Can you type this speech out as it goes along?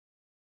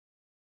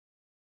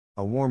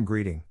A warm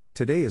greeting.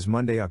 Today is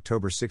Monday,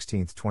 October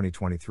 16,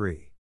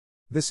 2023.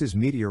 This is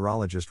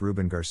meteorologist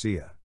Ruben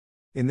Garcia.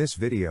 In this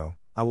video,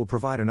 I will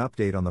provide an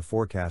update on the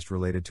forecast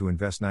related to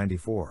Invest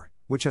 94,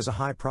 which has a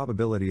high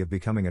probability of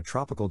becoming a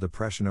tropical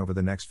depression over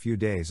the next few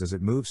days as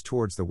it moves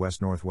towards the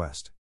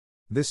west-northwest.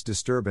 This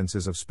disturbance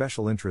is of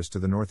special interest to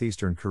the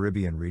northeastern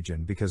Caribbean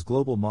region because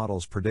global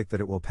models predict that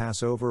it will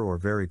pass over or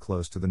very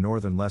close to the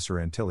northern Lesser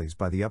Antilles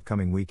by the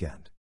upcoming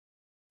weekend.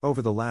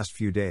 Over the last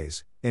few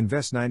days,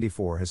 Invest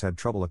 94 has had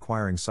trouble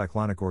acquiring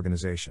cyclonic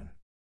organization.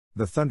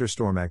 The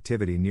thunderstorm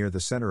activity near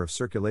the center of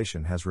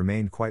circulation has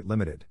remained quite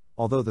limited,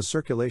 although the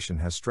circulation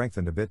has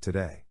strengthened a bit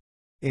today.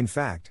 In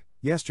fact,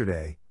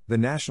 yesterday, the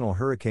National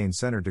Hurricane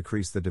Center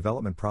decreased the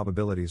development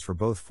probabilities for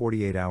both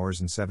 48 hours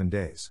and 7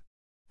 days.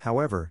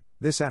 However,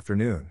 this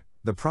afternoon,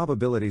 the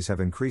probabilities have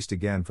increased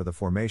again for the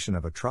formation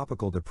of a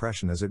tropical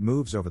depression as it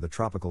moves over the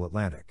tropical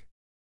Atlantic.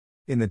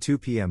 In the 2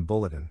 p.m.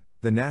 bulletin,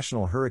 the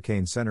National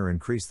Hurricane Center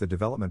increased the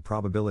development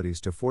probabilities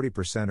to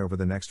 40% over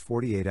the next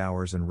 48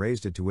 hours and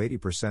raised it to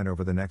 80%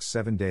 over the next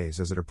 7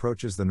 days as it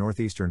approaches the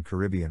northeastern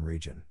Caribbean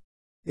region.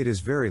 It is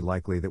very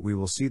likely that we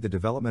will see the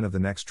development of the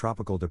next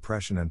tropical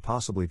depression and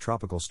possibly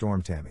Tropical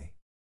Storm Tammy.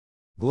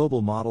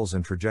 Global models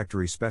and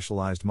trajectory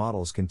specialized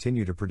models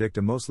continue to predict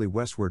a mostly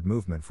westward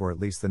movement for at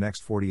least the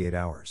next 48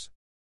 hours.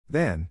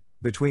 Then,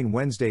 between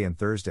Wednesday and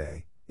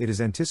Thursday, it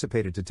is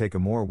anticipated to take a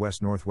more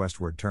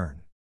west-northwestward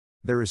turn.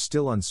 There is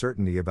still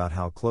uncertainty about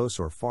how close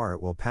or far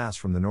it will pass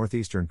from the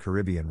northeastern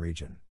Caribbean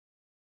region.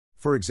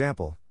 For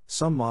example,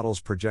 some models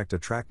project a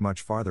track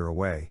much farther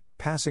away,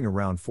 passing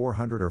around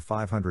 400 or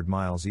 500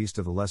 miles east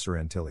of the Lesser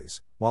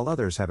Antilles, while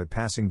others have it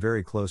passing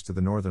very close to the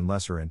northern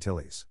Lesser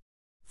Antilles.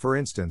 For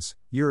instance,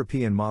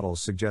 European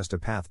models suggest a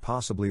path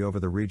possibly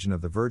over the region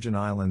of the Virgin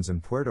Islands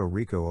and Puerto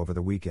Rico over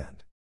the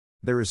weekend.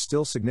 There is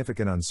still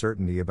significant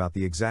uncertainty about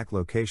the exact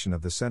location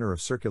of the center of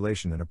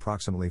circulation in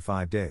approximately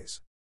 5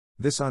 days.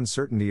 This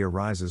uncertainty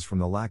arises from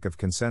the lack of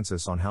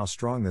consensus on how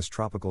strong this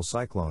tropical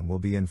cyclone will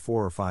be in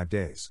 4 or 5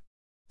 days.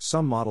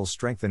 Some models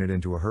strengthen it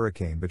into a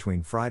hurricane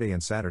between Friday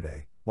and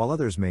Saturday, while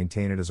others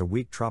maintain it as a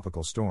weak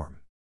tropical storm.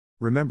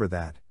 Remember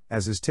that,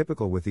 as is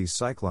typical with these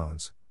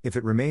cyclones, if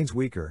it remains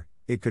weaker,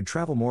 it could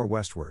travel more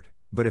westward,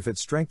 but if it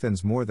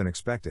strengthens more than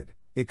expected,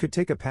 it could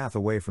take a path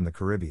away from the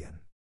Caribbean.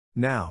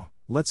 Now,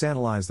 let's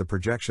analyze the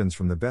projections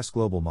from the best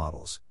global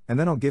models, and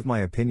then I'll give my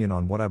opinion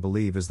on what I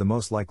believe is the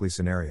most likely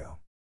scenario.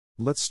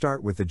 Let's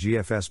start with the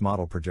GFS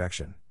model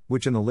projection,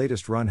 which in the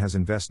latest run has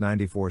Invest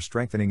 94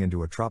 strengthening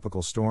into a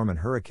tropical storm and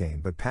hurricane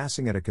but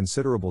passing at a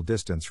considerable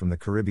distance from the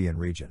Caribbean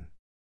region.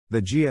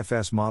 The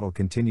GFS model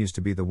continues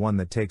to be the one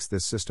that takes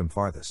this system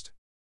farthest.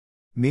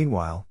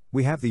 Meanwhile,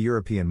 we have the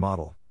European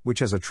model, which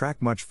has a track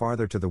much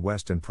farther to the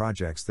west and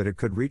projects that it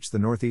could reach the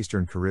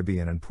northeastern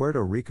Caribbean and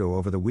Puerto Rico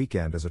over the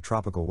weekend as a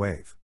tropical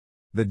wave.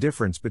 The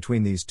difference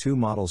between these two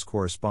models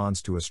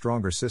corresponds to a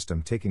stronger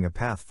system taking a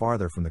path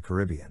farther from the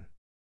Caribbean.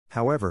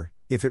 However,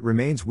 if it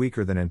remains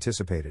weaker than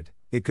anticipated,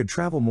 it could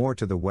travel more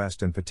to the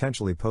west and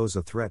potentially pose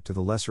a threat to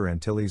the Lesser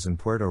Antilles and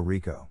Puerto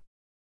Rico.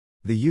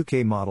 The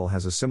UK model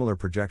has a similar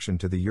projection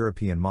to the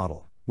European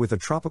model, with a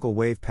tropical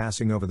wave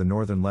passing over the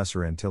northern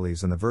Lesser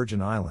Antilles and the Virgin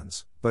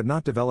Islands, but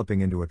not developing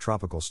into a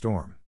tropical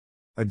storm.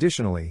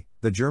 Additionally,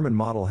 the German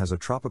model has a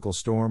tropical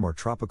storm or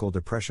tropical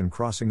depression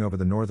crossing over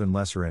the northern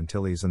Lesser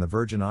Antilles and the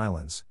Virgin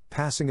Islands,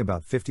 passing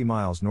about 50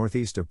 miles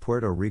northeast of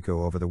Puerto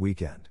Rico over the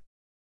weekend.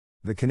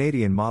 The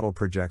Canadian model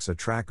projects a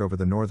track over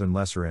the northern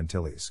Lesser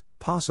Antilles,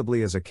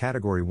 possibly as a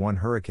Category 1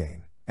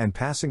 hurricane, and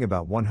passing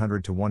about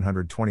 100 to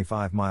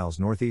 125 miles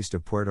northeast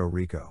of Puerto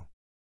Rico.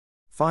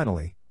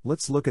 Finally,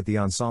 let's look at the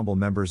ensemble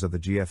members of the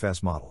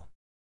GFS model.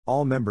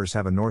 All members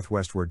have a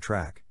northwestward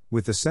track,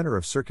 with the center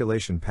of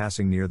circulation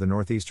passing near the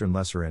northeastern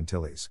Lesser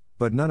Antilles,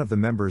 but none of the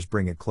members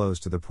bring it close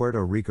to the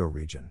Puerto Rico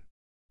region.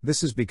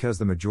 This is because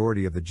the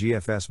majority of the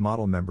GFS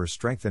model members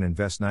strengthen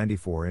Invest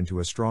 94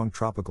 into a strong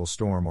tropical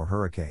storm or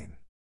hurricane.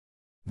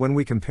 When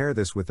we compare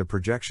this with the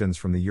projections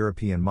from the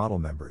European model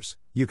members,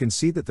 you can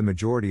see that the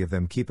majority of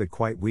them keep it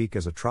quite weak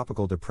as a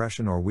tropical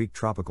depression or weak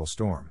tropical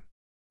storm.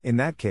 In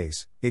that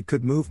case, it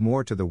could move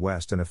more to the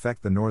west and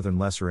affect the northern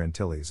Lesser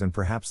Antilles and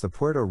perhaps the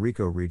Puerto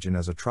Rico region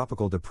as a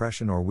tropical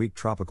depression or weak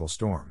tropical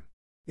storm.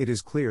 It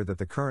is clear that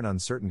the current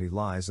uncertainty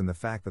lies in the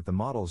fact that the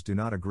models do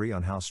not agree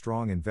on how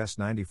strong Invest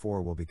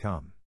 94 will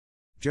become.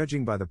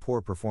 Judging by the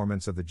poor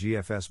performance of the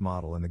GFS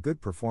model and the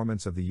good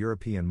performance of the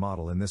European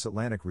model in this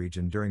Atlantic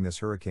region during this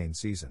hurricane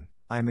season,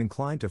 I am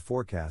inclined to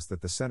forecast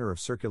that the center of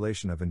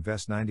circulation of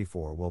Invest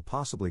 94 will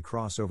possibly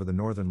cross over the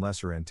northern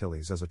Lesser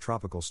Antilles as a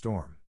tropical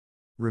storm.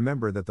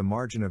 Remember that the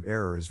margin of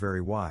error is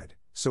very wide,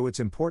 so it's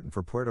important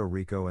for Puerto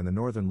Rico and the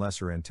northern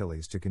Lesser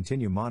Antilles to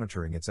continue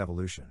monitoring its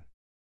evolution.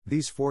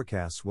 These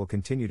forecasts will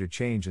continue to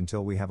change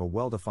until we have a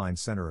well-defined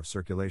center of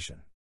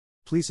circulation.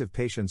 Please have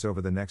patience over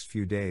the next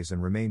few days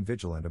and remain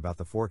vigilant about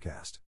the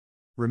forecast.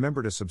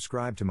 Remember to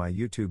subscribe to my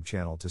YouTube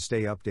channel to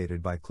stay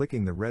updated by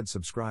clicking the red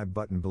subscribe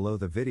button below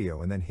the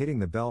video and then hitting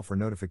the bell for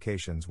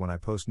notifications when I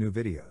post new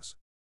videos.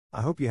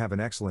 I hope you have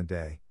an excellent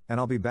day, and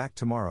I'll be back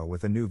tomorrow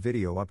with a new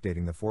video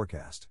updating the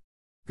forecast.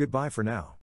 Goodbye for now.